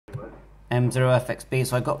M0FXB.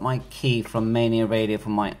 So I got my key from Mania Radio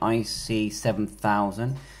from my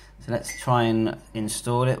IC7000. So let's try and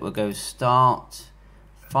install it. We'll go start,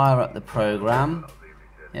 fire up the program.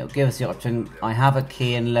 It'll give us the option. I have a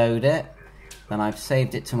key and load it. Then I've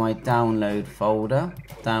saved it to my download folder.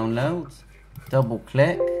 Downloads. Double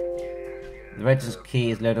click. The register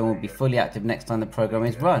key is loaded and will be fully active next time the program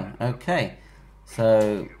is run. Okay.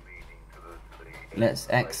 So let's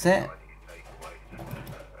exit.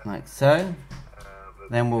 Like so.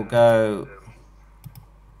 Then we'll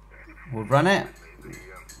run it.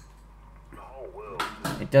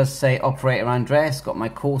 It does say operator Andreas, got my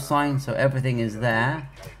call sign, so everything is there.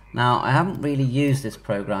 Now I haven't really used this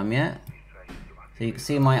program yet. So you can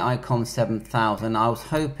see my Icom 7000. I was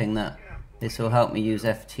hoping that this will help me use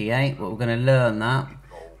FT8, but we're going to learn that.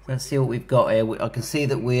 So let's see what we've got here. I can see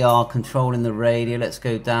that we are controlling the radio. Let's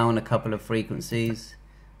go down a couple of frequencies.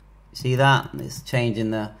 See that? It's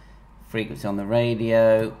changing the frequency on the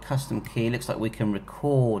radio. Custom key. Looks like we can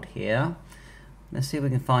record here. Let's see if we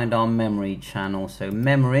can find our memory channel. So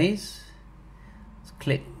memories. Let's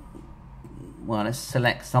click. Well, let's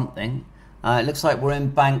select something. It looks like we're in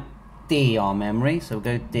bank D, our memory. So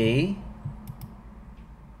we'll go D.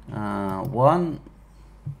 1.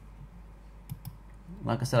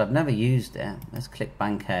 Like I said, I've never used it. Let's click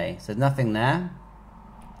bank A. So there's nothing there.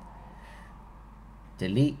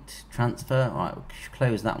 Delete, transfer. Alright, we'll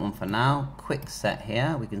close that one for now. Quick set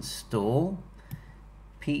here. We can store.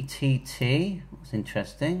 PTT. What's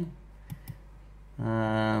interesting? For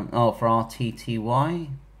RTTY.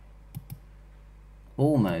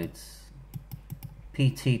 All modes.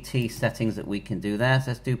 PTT settings that we can do there.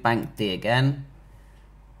 So let's do bank D again.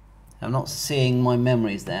 I'm not seeing my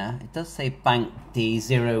memories there. It does say bank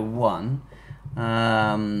D01.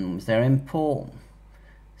 Is there import?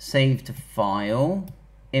 Save to file.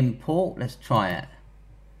 Import. Let's try it.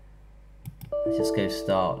 Let's just go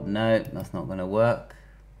start. No, that's not going to work.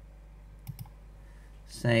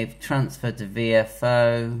 Save. Transfer to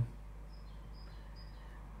VFO.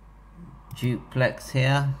 Duplex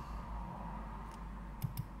here.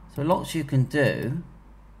 So lots you can do.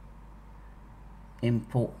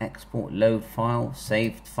 Import, export, load file,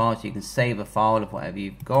 saved file. So you can save a file of whatever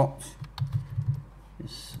you've got.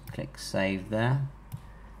 Just click save there.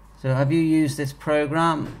 So have you used this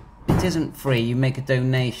program? It isn't free. You make a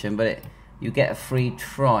donation, but you get a free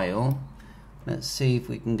trial. Let's see if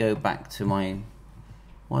we can go back to my.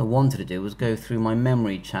 What I wanted to do was go through my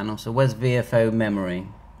memory channel. So where's VFO memory?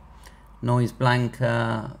 Noise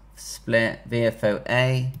blanker, split, VFO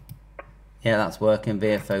A. Yeah, that's working.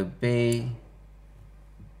 VFO B.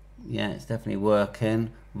 Yeah, it's definitely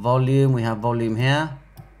working. Volume, we have volume here.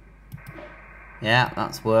 Yeah,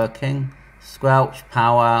 that's working. Squelch,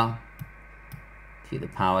 power. Keep the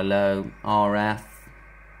power low. RF.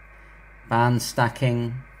 Band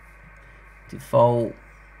stacking. Default.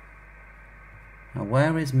 Now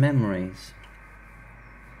where is memories?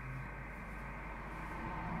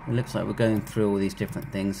 It looks like we're going through all these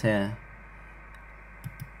different things here.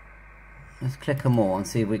 Let's click them all and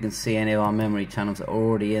see if we can see any of our memory channels that are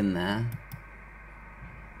already in there.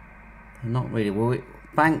 They're not really. Well,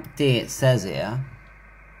 bank D, it says here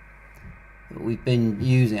that we've been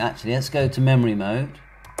using. Actually, let's go to memory mode.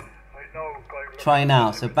 Try now.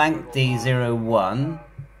 So bank D01.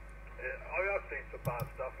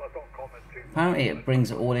 Apparently it brings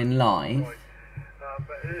it all in live.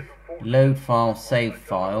 Load file, save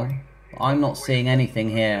file. I'm not seeing anything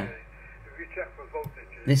here.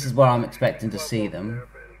 This is where I'm expecting to see them.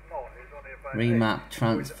 Remap,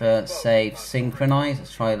 transfer, save, synchronize.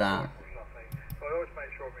 Let's try that.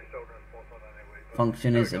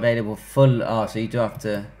 Function is available full. Oh, so you do have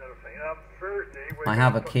to. I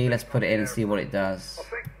have a key. Let's put it in and see what it does.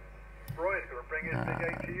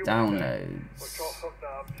 Downloads.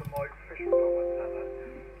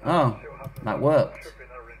 Oh, that worked.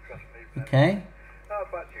 Okay.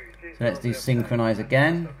 So let's do synchronize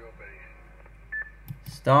again.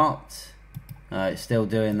 Start. It's still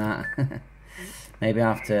doing that. Maybe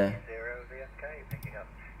I have to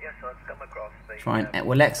try and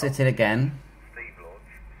we'll exit it again.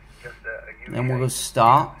 Then we'll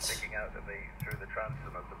start.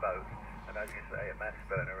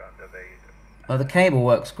 Oh, the cable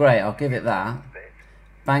works great. I'll give it that.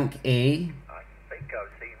 Bank E.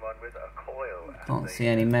 Can't see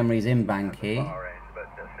any memories in bank E.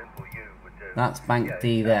 That's bank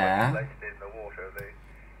D there.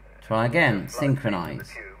 Try again.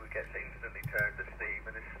 Synchronize.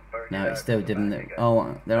 No, it still didn't.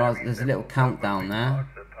 Oh, there's a little countdown there.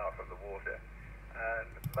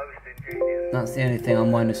 That's the only thing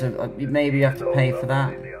I'm wondering. So maybe you have to pay for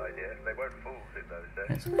that.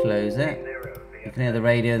 Let's close it. You can hear the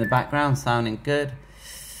radio in the background sounding good.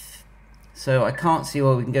 So I can't see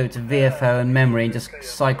where we can go to VFO and memory and just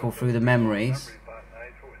cycle through the memories.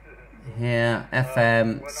 Here,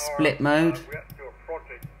 FM, split mode.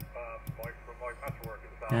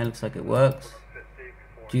 Yeah, looks like it works.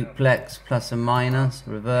 Duplex, plus and minus,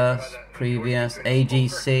 reverse, previous,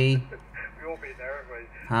 AGC,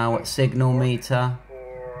 power signal meter.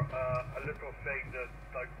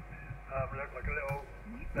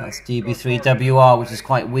 That's DB3WR, which is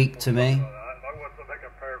quite weak to me.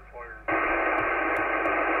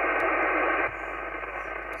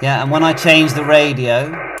 Yeah, and when I change the radio,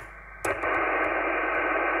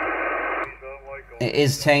 it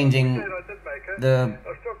is changing the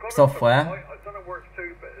software.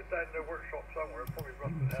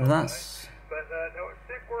 So that's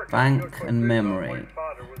bank and memory.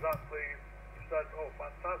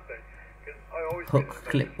 Hook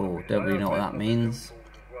clipboard, don't really know what that means.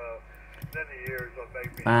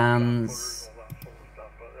 Bands,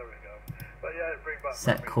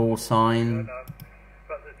 set call sign,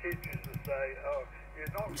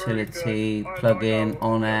 utility, plug-in,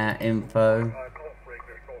 on-air info.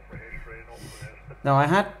 Now I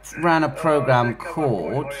had ran a program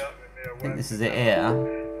called, I think this is it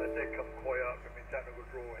here,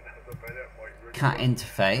 cat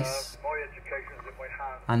interface,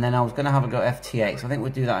 and then I was going to have a go at FT8, so I think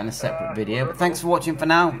we'll do that in a separate video. But thanks for watching for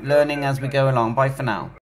now, learning as we go along. Bye for now.